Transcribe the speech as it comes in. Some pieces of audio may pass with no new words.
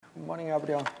Morning,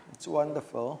 everyone. It's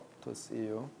wonderful to see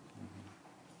you.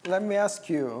 Let me ask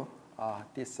you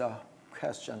this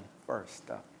question first.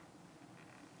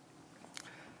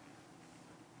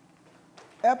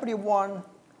 Everyone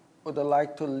would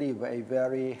like to live a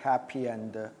very happy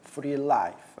and free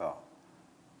life.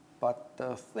 But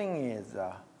the thing is,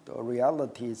 the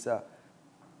reality is,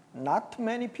 not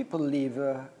many people live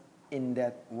in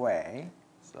that way.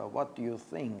 So what do you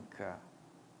think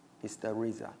is the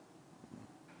reason?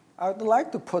 I would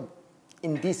like to put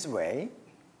in this way,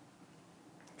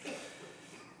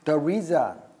 the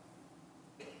reason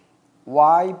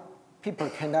why people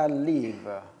cannot live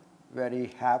a very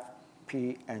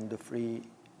happy and free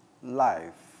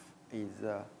life is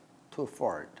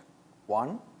twofold.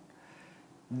 One,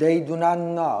 they do not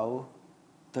know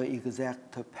the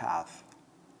exact path.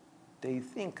 They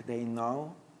think they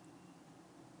know,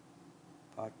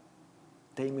 but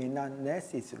they may not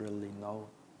necessarily know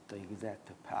the exact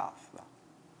path.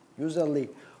 Usually,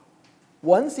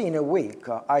 once in a week,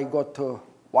 I go to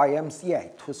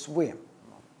YMCA to swim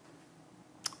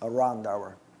around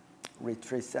our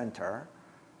retreat center.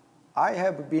 I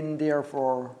have been there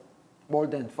for more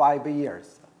than 5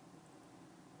 years.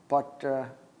 But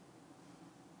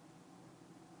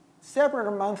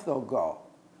several months ago,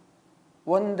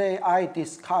 one day I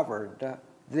discovered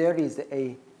there is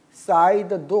a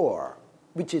side door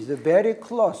which is very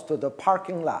close to the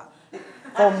parking lot.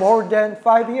 For more than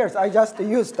 5 years, I just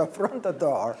used the front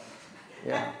door.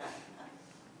 Yeah.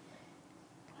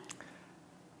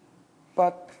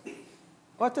 But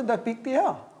what's the big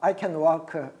deal? I can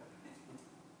walk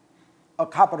a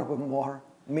couple of more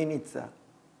minutes.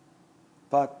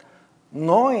 But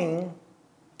knowing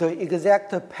the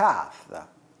exact path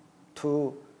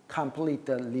to complete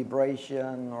the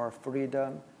liberation or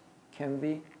freedom can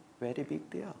be very big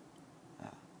deal.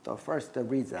 The first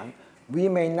reason, we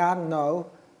may not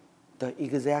know the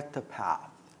exact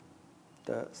path.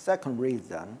 The second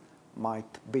reason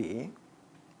might be,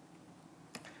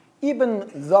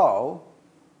 even though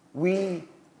we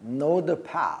know the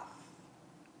path,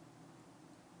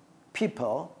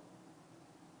 people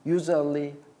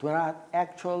usually do not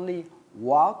actually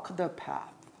walk the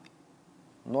path.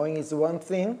 Knowing is one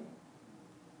thing,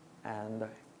 and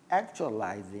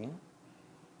actualizing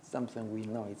something we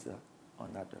know is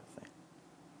another thing.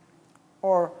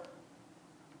 Or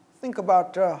think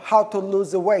about how to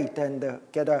lose weight and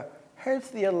get a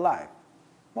healthier life.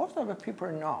 Most of the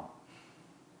people know.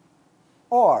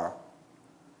 Or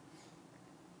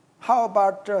how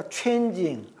about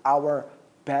changing our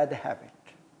bad habit?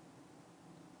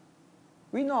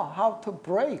 We know how to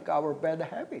break our bad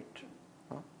habit.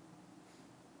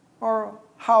 Or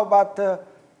how about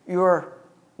your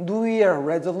New Year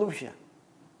resolution?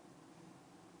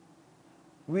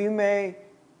 We may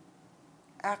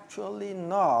actually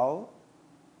know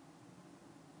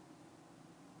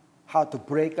how to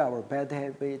break our bad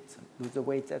habits, lose the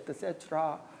weight,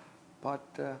 etc.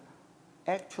 But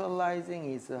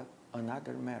actualizing is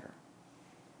another matter.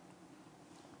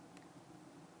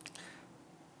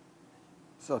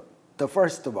 So the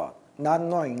first one, not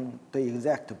knowing the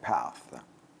exact path.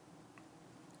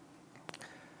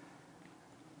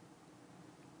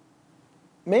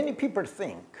 Many people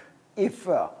think if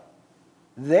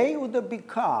they would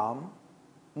become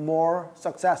more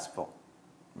successful,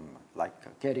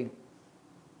 like getting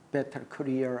better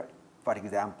career, for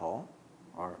example,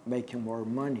 or making more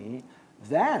money,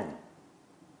 then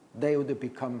they would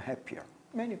become happier.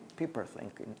 Many people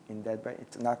think in that way.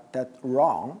 It's not that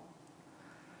wrong.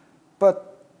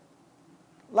 But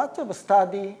lots of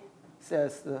study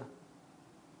says the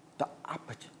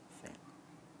opposite thing.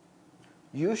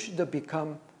 You should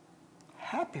become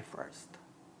happy first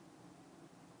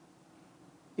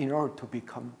in order to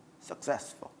become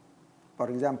successful. For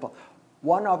example,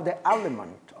 one of the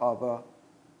elements of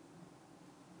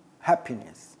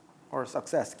happiness or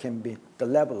success can be the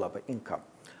level of income.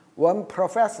 One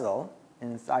professor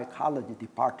in psychology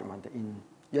department in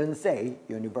Yonsei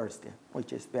University,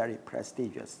 which is very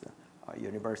prestigious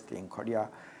university in Korea,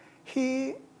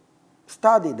 he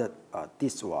studied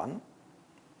this one.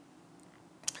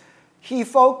 He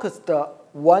focused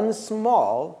one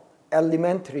small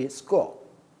elementary school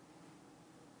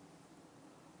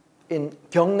in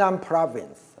Gyeongnam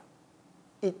province.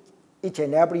 Each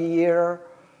and every year,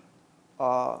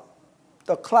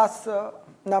 the class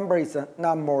number is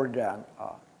not more than,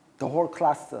 the whole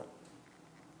class,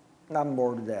 not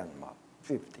more than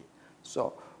 50.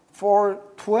 So for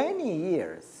 20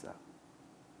 years,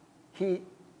 he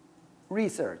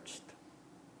researched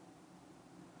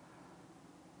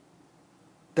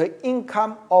the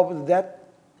income of that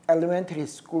elementary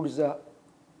school's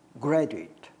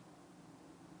graduate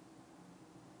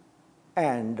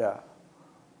And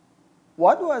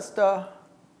what was the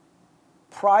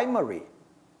primary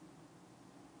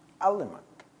element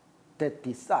that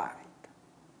decide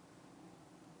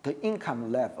the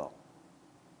income level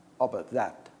of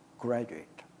that graduate?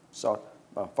 So,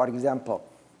 for example,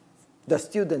 the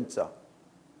student's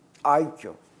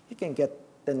IQ, you can get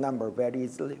the number very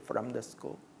easily from the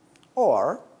school.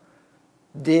 Or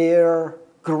their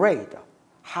grade,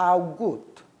 how good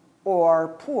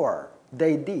or poor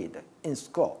they did in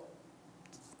school.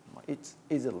 It's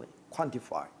easily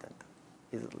quantified and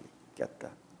easily get the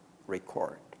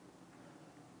record.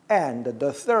 And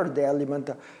the third element,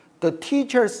 the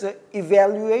teacher's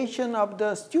evaluation of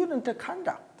the student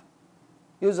conduct.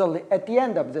 Usually at the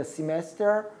end of the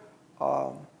semester,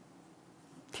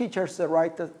 teachers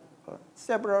write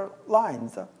several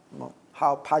lines,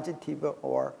 how positive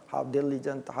or how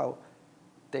diligent, how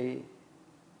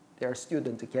their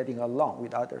students getting along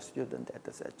with other students,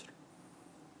 etc.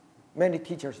 Many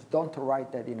teachers don't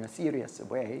write that in a serious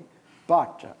way,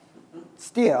 but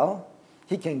still,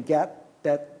 he can get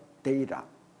that data.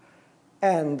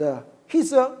 And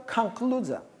his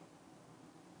conclusion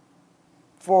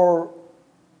for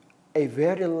a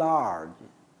very large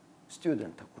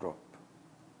student group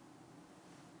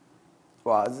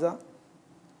was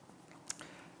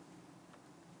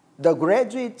the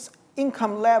graduate's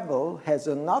income level has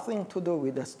nothing to do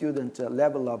with the student's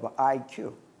level of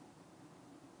IQ.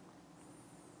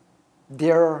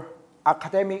 Their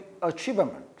academic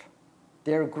achievement,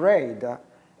 their grade,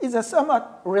 is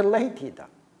somewhat related,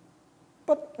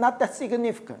 but not that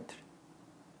significant,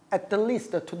 at the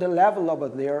least to the level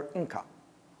of their income.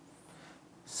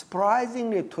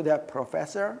 Surprisingly to that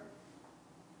professor,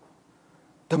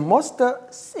 the most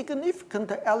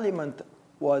significant element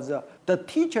was the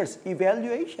teacher's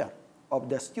evaluation of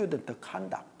the student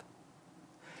conduct.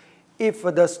 If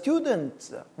the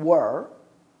students were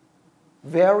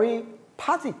very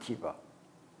positive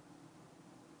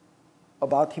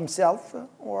about himself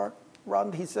or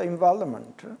around his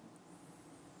environment,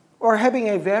 or having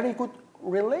a very good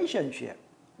relationship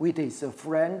with his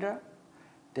friend,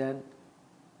 then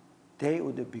they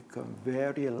would become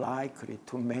very likely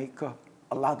to make a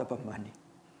lot of money.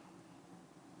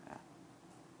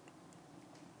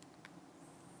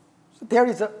 So there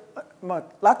is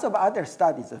lots of other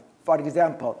studies. For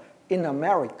example, in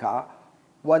America,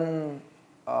 one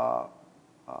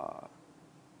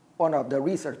of the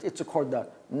research, it's called the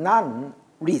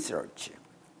non-research.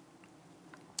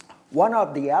 One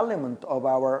of the elements of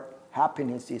our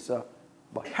happiness is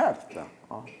health.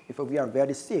 If we are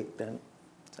very sick, then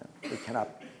we cannot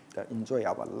enjoy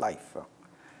our life.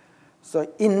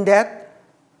 So in that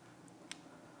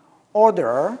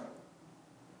order,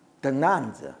 the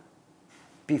nuns,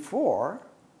 before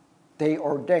they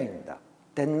ordained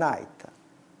that night,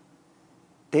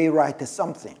 they write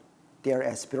something, their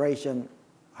aspiration,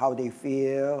 how they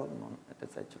feel,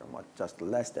 etc., just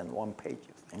less than 1 page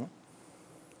thing.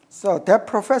 So that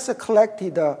professor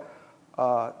collected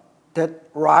that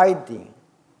writing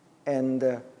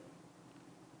and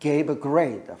gave a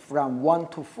grade from 1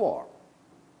 to 4.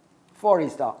 4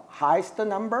 is the highest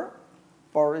number.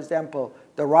 For example,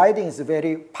 the writing is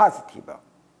very positive.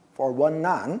 For one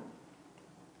nun,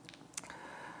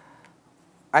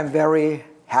 I'm very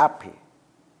happy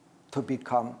to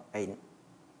become a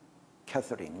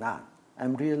Catholic nun.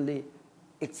 I'm really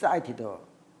excited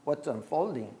what's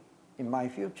unfolding in my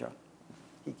future.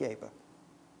 He gave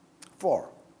 4.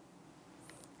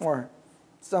 Or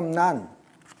some nun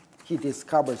he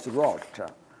discovers wrote,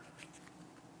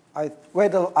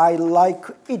 whether I like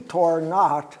it or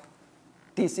not,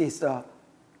 this is the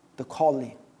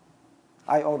calling.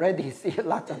 I already see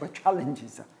lots of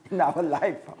challenges in our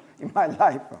life, in my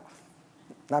life.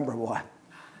 Number 1,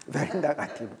 very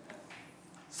negative.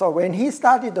 So when he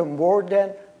studied more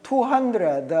than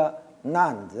 200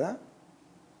 nuns,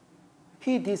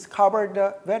 he discovered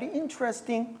a very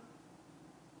interesting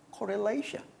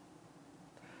correlation.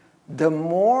 The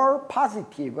more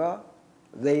positive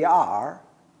they are,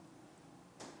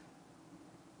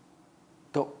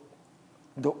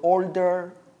 the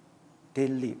older they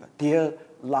live. Their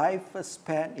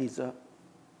lifespan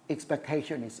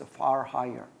expectation is far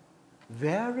higher.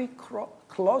 Very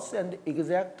close and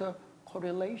exact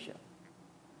correlation.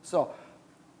 So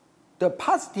the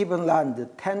positive land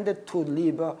tended to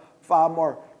live far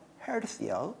more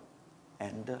healthier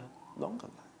and longer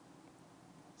life.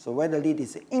 So whether it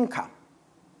is income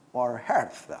or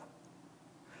health,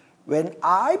 when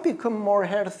I become more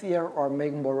healthier or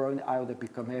make more money, I will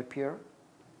become happier.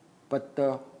 But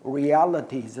the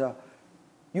reality is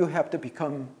you have to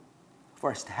become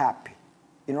first happy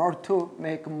in order to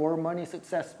make more money,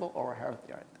 successful, or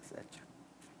healthier, etc.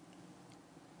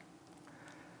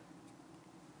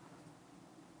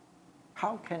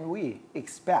 How can we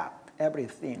expect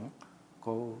everything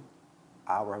go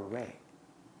our way?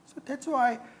 So that's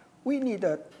why we need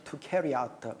to carry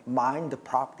out the mind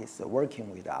practice,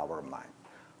 working with our mind.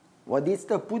 What is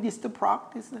the Buddhist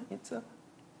practice? It's a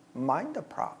mind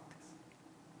practice.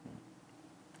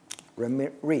 Let me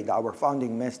read our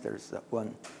founding master's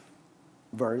one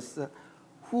verse.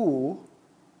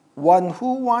 One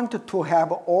who wanted to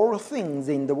have all things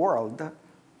in the world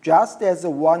just as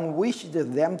one wished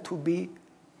them to be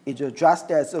is just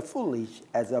as foolish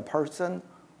as a person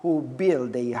who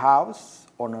builds a house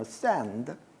on a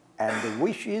sand and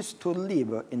wishes to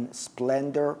live in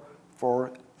splendor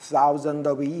for thousands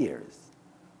of years.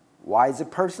 Wise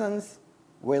persons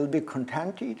will be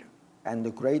contented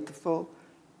and grateful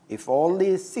if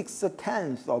only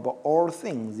 6/10 of all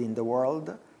things in the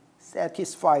world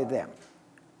satisfy them.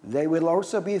 They will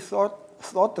also be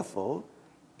thoughtful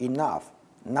enough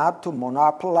not to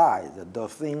monopolize the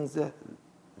things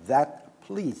that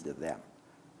please them,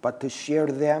 but to share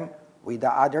them with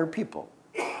other people.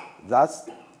 Thus,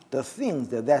 the things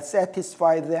that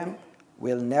satisfy them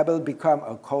will never become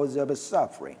a cause of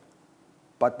suffering,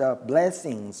 but the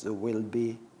blessings will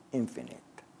be infinite.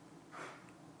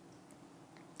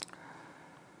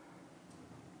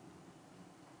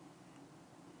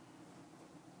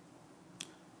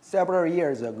 Several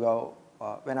years ago,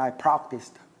 when I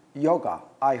practiced yoga,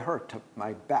 I hurt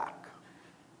my back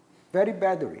very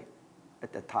badly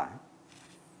at the time.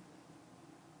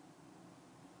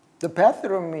 The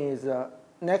bathroom is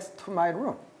next to my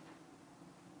room.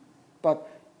 But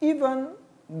even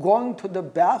going to the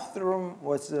bathroom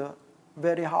was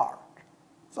very hard.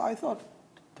 So I thought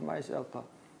to myself,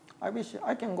 I wish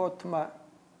I can go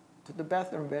to the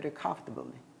bathroom very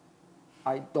comfortably.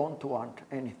 I don't want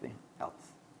anything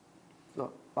else.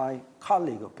 So my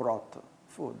colleague brought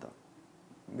food,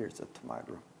 meals to my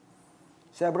room.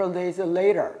 Several days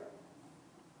later,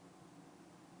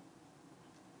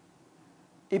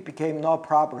 it became no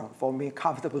problem for me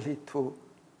comfortably to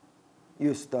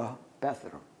use the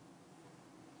bathroom,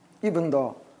 even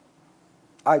though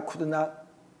I could not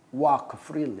walk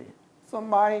freely. So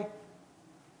my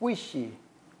wish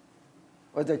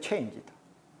was changed.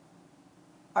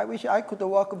 I wish I could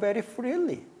walk very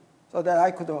freely so that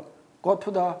I could go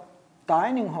to the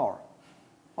dining hall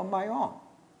on my own.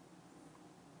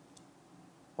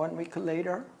 1 week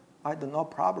later, I had no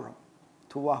problem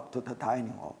to walk to the dining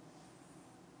hall,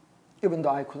 even though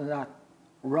I could not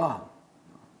run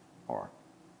or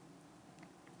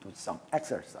do some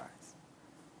exercise.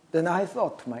 Then I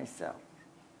thought to myself,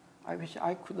 I wish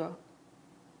I could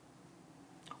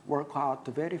work out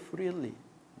very freely.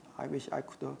 I wish I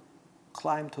could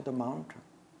climb to the mountain.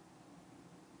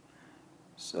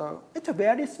 So it's a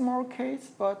very small case,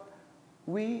 but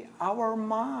our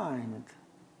mind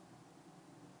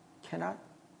cannot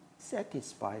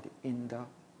satisfy in the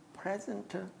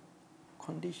present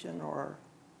condition or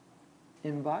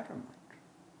environment.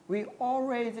 We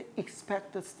always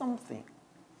expect something,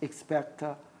 expect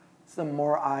some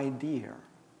more idea,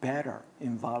 better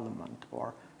environment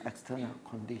or external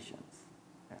conditions.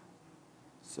 Yeah.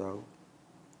 So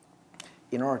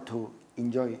in order to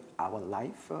enjoy our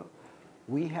life,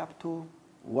 we have to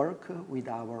work with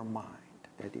our mind.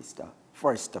 That is the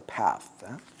first path.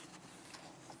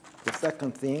 The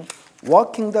second thing,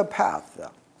 walking the path.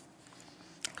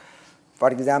 For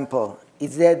example,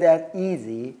 is it that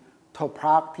easy to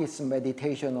practice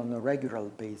meditation on a regular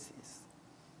basis?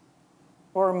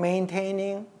 Or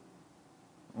maintaining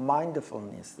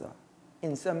mindfulness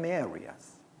in some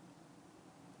areas?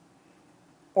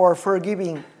 Or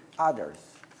forgiving others?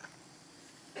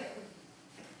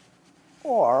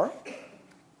 Or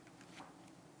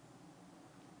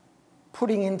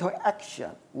putting into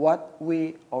action what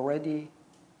we already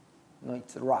know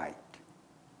it's right.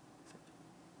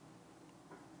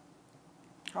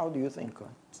 How do you think?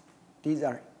 These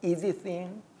are easy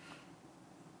things.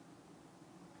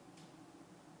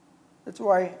 That's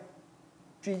why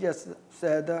Jesus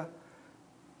said,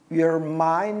 your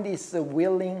mind is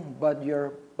willing, but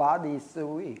your body is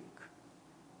weak.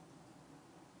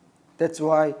 That's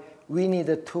why we need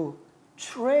to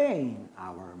train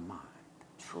our mind.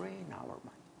 Train our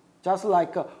mind. Just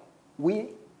like we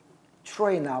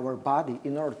train our body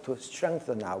in order to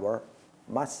strengthen our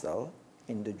muscle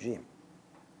in the gym.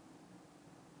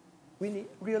 We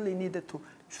really need to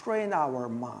train our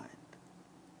mind.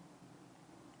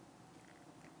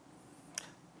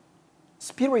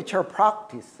 Spiritual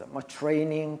practice,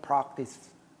 training practice,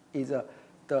 is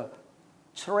the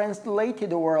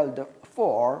translated word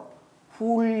for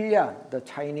Hulian, the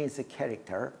Chinese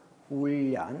character,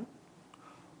 Hulian.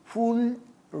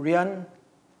 Hulian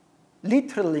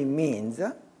literally means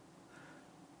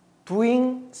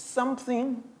doing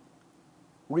something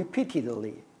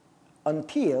repeatedly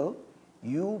until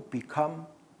you become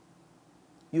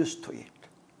used to it.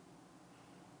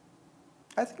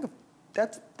 I think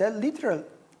that literal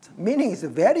meaning is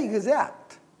very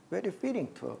exact, very fitting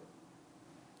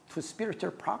to spiritual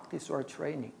practice or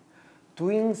training.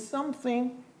 Doing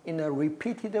something in a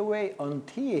repeated way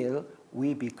until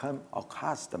we become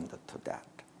accustomed to that.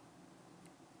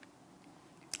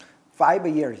 5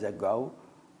 years ago,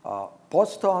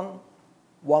 Boston,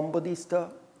 one Buddhist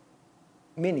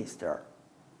minister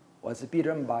was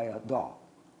bitten by a dog,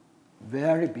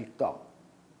 very big dog,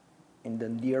 in the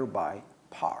nearby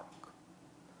park.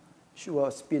 She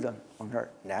was bitten on her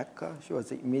neck. She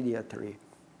was immediately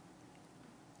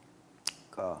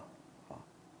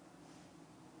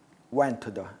went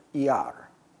to the ER.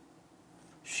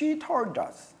 She told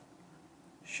us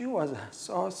she was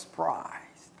so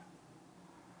surprised.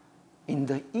 In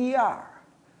the ER,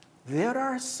 there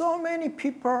are so many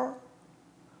people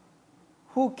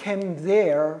who came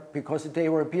there because they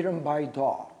were bitten by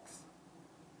dogs.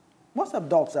 Most of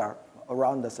dogs are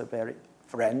around us are very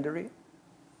friendly.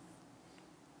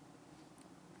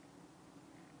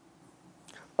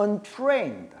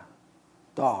 Untrained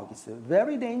dog is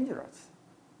very dangerous.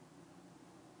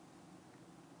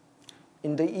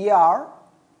 In the ER,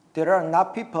 there are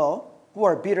not people who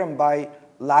are bitten by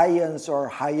lions or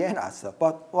hyenas,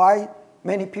 but why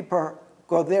many people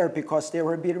go there? Because they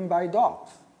were bitten by dogs.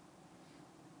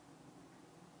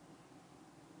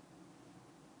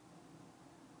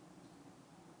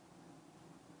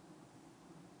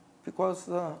 Because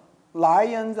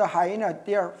lions, hyenas,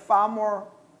 they are far more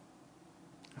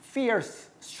fierce,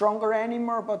 stronger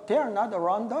animal, but they are not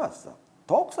around us.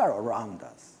 Dogs are around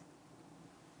us.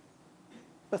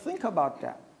 But think about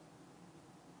that.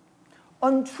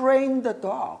 Untrained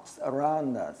dogs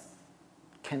around us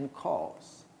can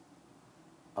cause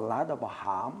a lot of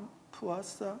harm to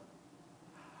us.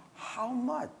 How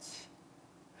much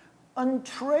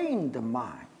untrained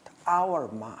mind, our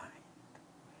mind,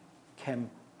 can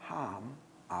harm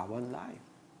our life?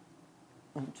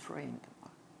 Untrained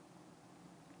mind.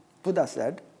 Buddha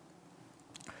said,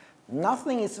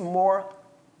 nothing is more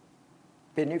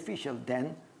beneficial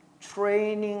than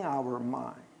training our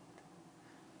mind.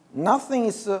 Nothing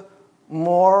is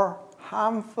more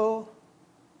harmful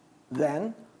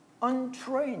than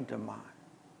untrained mind.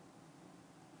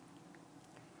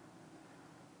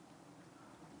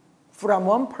 From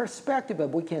one perspective,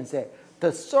 we can say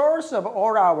the source of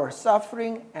all our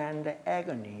suffering and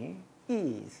agony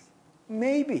is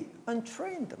maybe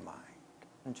untrained mind.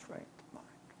 Untrained mind.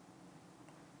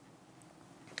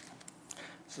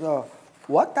 So,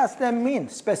 what does that mean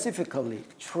specifically,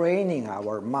 training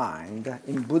our mind?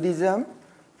 In Buddhism,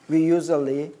 we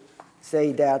usually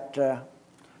say that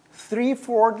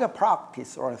threefold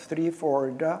practice or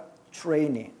threefold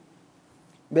training,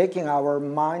 making our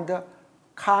mind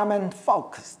calm and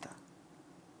focused,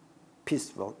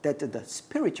 peaceful. That's the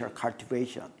spiritual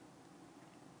cultivation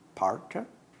part.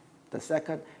 The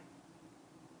second,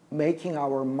 making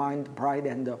our mind bright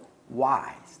and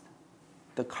wise,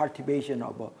 the cultivation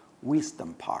of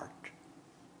wisdom part.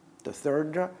 The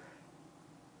third,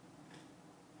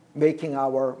 making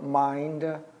our mind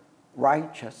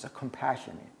righteous,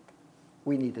 compassionate.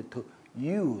 We need to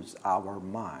use our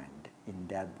mind in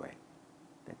that way.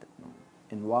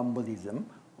 In one Buddhism,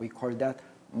 we call that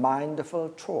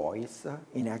mindful choice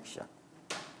in action.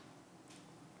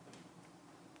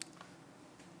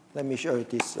 Let me show you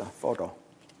this photo.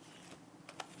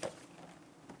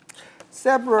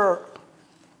 Several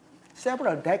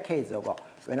decades ago,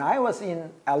 when I was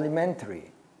in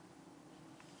elementary,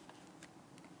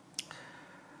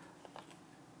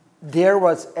 there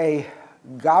was a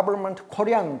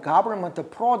Korean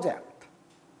government project,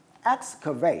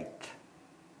 excavate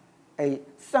a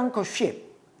sunk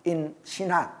ship in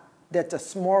Sinan. That's a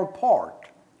small port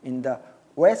in the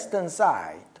western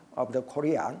side of the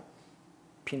Korean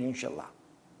peninsula.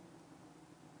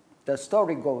 The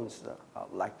story goes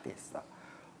like this.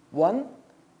 One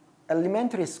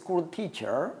elementary school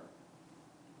teacher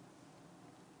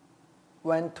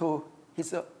went to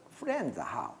his friend's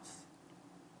house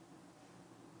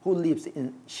who lives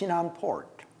in Sinan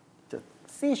Port, the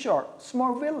seashore,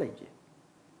 small village.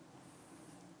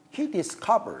 He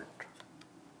discovered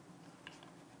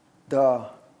the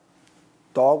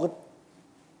dog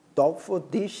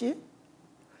food dish.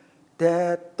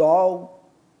 That dog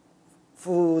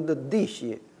food dish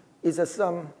is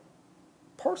some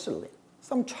porcelain,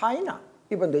 some china,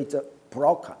 even though it's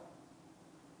broken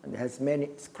and has many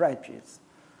scratches.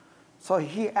 So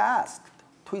he asked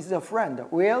to his friend,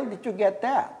 where did you get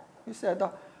that? He said,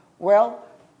 well,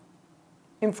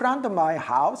 in front of my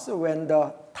house, when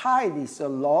the tide is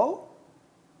low,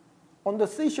 on the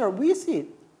seashore we see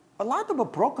a lot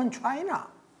of broken china.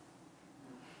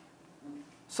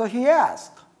 So he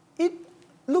asked, it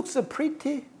looks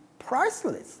pretty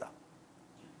priceless.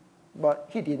 But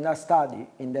he did not study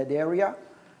in that area.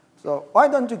 So why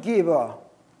don't you give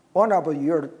one of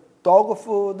your dog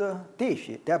food dish,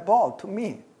 that bowl, to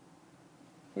me?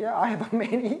 Yeah, I have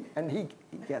many, and he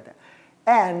get that.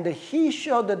 And he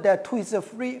showed that to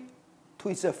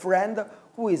his friend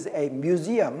who is a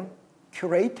museum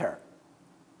curator.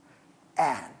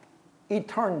 And it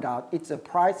turned out it's a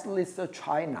priceless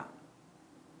china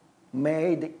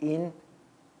made in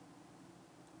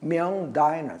Ming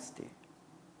Dynasty.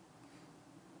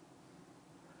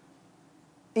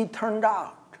 It turned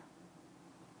out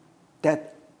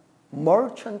that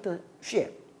merchant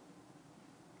ship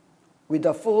with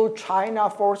a full china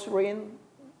force ring,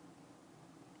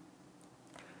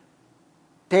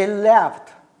 they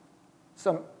left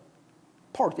some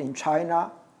port in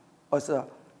China, was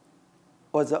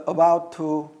about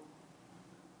to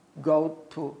go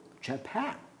to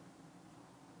Japan.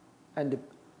 And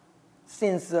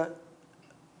since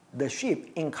the ship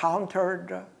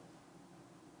encountered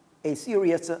a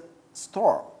serious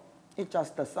storm, it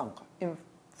just sunk in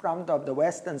front of the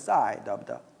western side of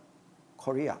the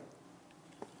Korea.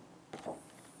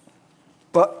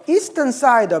 But eastern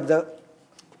side of the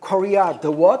Korea,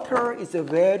 the water is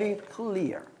very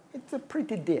clear. It's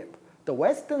pretty deep. The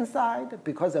western side,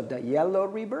 because of the Yellow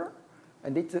River,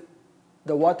 and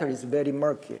the water is very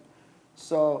murky.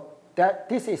 So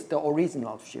this is the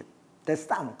original ship that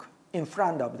sunk in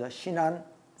front of the Shinan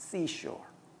seashore.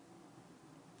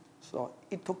 So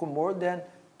it took more than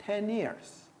 10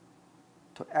 years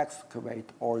to excavate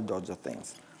all those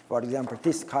things. For example,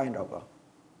 this kind of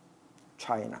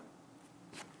china.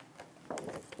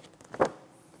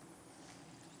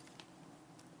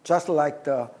 Just like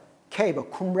the cave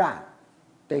of Qumran,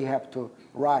 they have to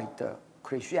write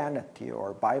Christianity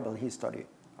or Bible history.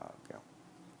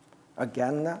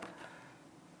 Again,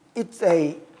 it's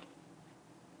a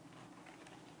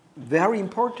very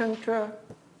important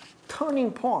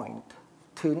turning point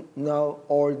to know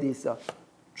all this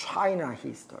China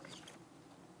history.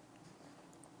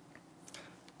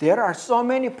 There are so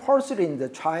many porcelains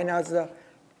in China.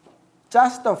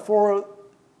 Just for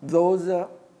those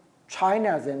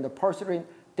Chinas and the porcelain,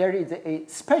 there is a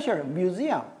special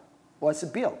museum was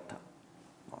built.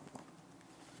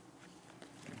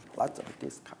 Lots of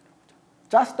this kind of,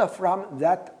 just from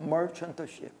that merchant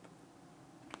ship.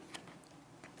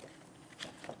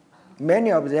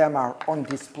 Many of them are on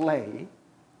display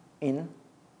in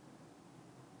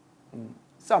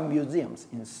some museums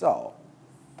in Seoul.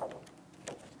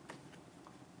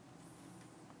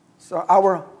 So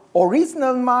our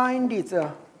original mind is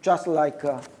just like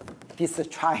this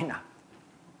china,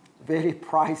 very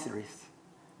priceless.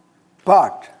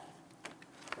 But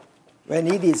when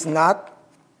it is not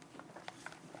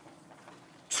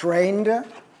trained,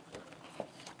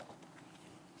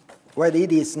 when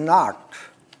it is not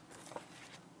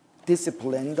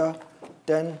disciplined,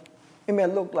 then it may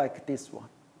look like this one.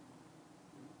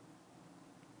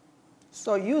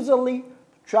 So usually,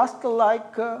 just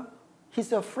like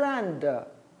his friend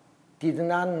did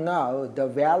not know the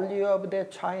value of the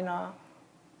china,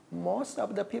 most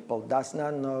of the people does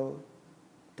not know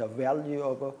the value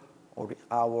of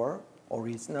our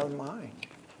original mind.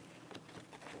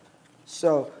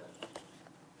 So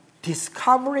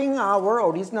discovering our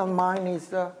original mind is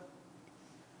the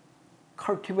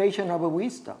cultivation of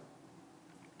wisdom,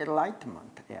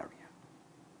 enlightenment area.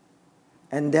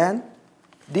 And then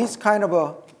this kind of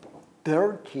a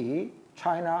dirty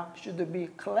china should be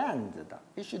cleansed.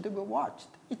 It should be washed.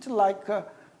 It's like a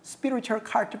spiritual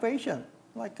cultivation,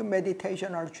 like a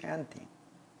meditation or chanting.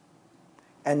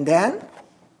 And then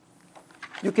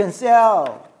you can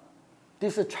sell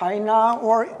this china,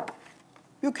 or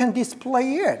you can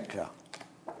display it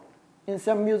in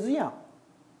some museum.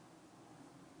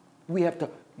 We have to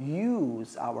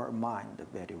use our mind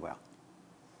very well.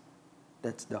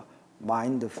 That's the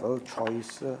mindful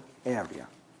choice area.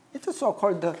 It's a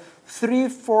so-called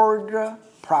threefold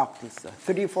practice,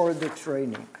 threefold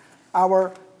training.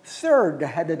 Our third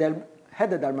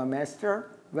head Dharma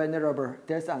master, Venerable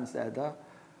Daesan, said,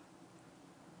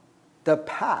 the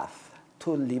path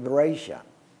to liberation,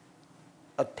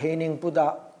 attaining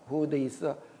Buddhahood is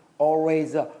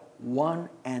always one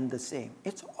and the same.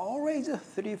 It's always a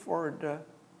threefold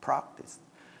practice.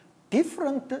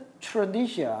 different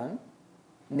tradition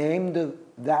named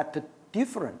that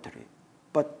differently,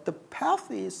 but the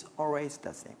path is always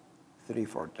the same,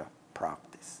 threefold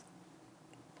practice.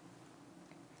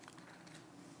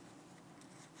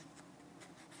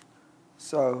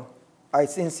 So I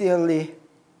sincerely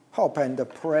hope and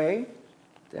pray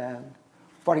that,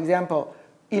 for example,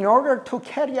 in order to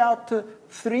carry out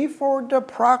threefold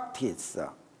practice,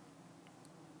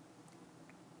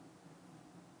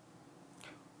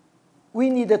 we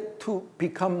need to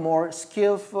become more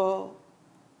skillful,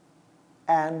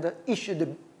 and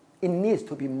it needs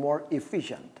to be more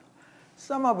efficient.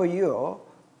 Some of you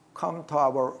come to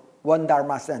our One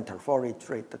Dharma Center for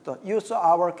retreat. You saw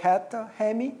our cat,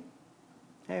 Hemi?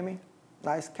 Hemi,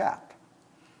 nice cat.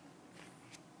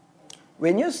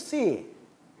 When you see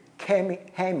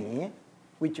Hemi,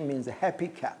 which means happy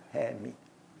cat, Hemi,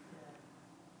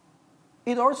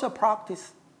 it also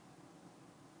practice.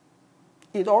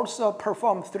 It also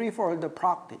performs threefold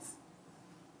practice.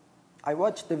 I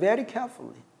watched very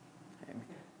carefully.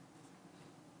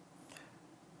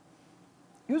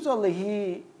 Usually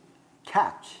he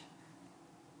catch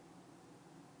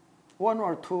 1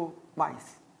 or 2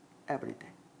 mice every day.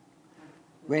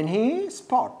 When he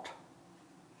spot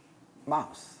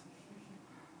mouse,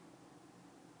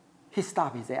 he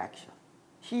stop his action.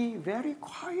 He very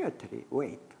quietly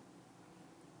wait,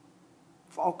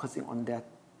 focusing on that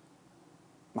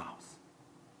mouse.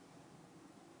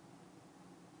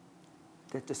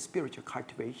 That's the spiritual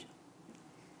cultivation,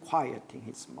 quieting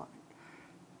his mind.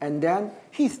 And then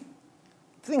he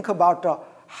think about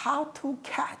how to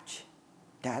catch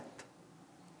that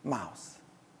mouse.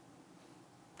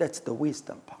 That's the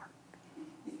wisdom part.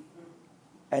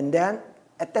 And then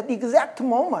at that exact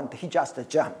moment, he just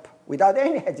jump without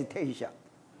any hesitation.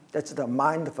 That's the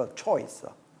mindful choice,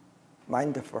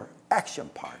 mindful action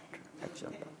part.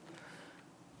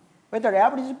 Whether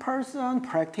average person,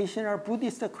 practitioner,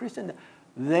 Buddhist, Christian,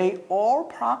 they all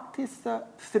practice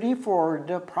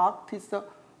threefold practice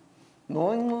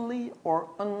knowingly or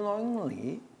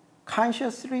unknowingly,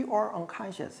 consciously or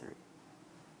unconsciously.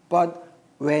 But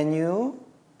when you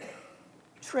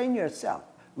train yourself,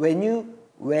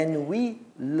 when we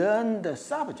learn the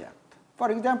subject,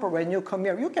 for example, when you come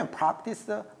here, you can practice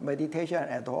meditation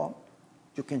at home.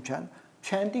 You can chant.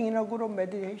 Chanting in a group,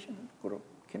 meditation group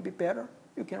can be better.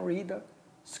 You can read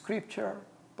scripture,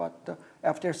 but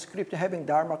after scripture, having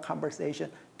Dharma conversation,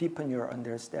 deepen your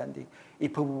understanding.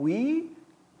 If we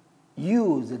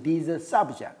use these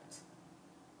subjects,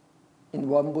 in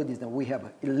Won Buddhism, we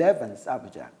have 11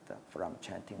 subjects from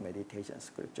chanting, meditation,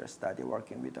 scripture study,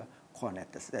 working with the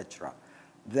Konet, etc.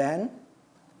 Then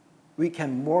we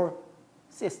can more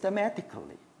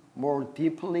systematically, more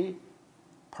deeply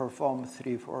perform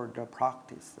threefold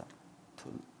practice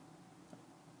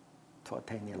to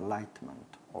attain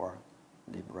enlightenment or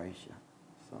liberation.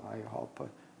 So I hope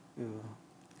you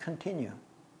continue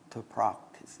to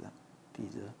practice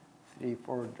these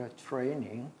threefold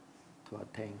training to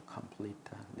attain complete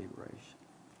liberation.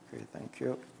 Okay, thank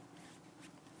you.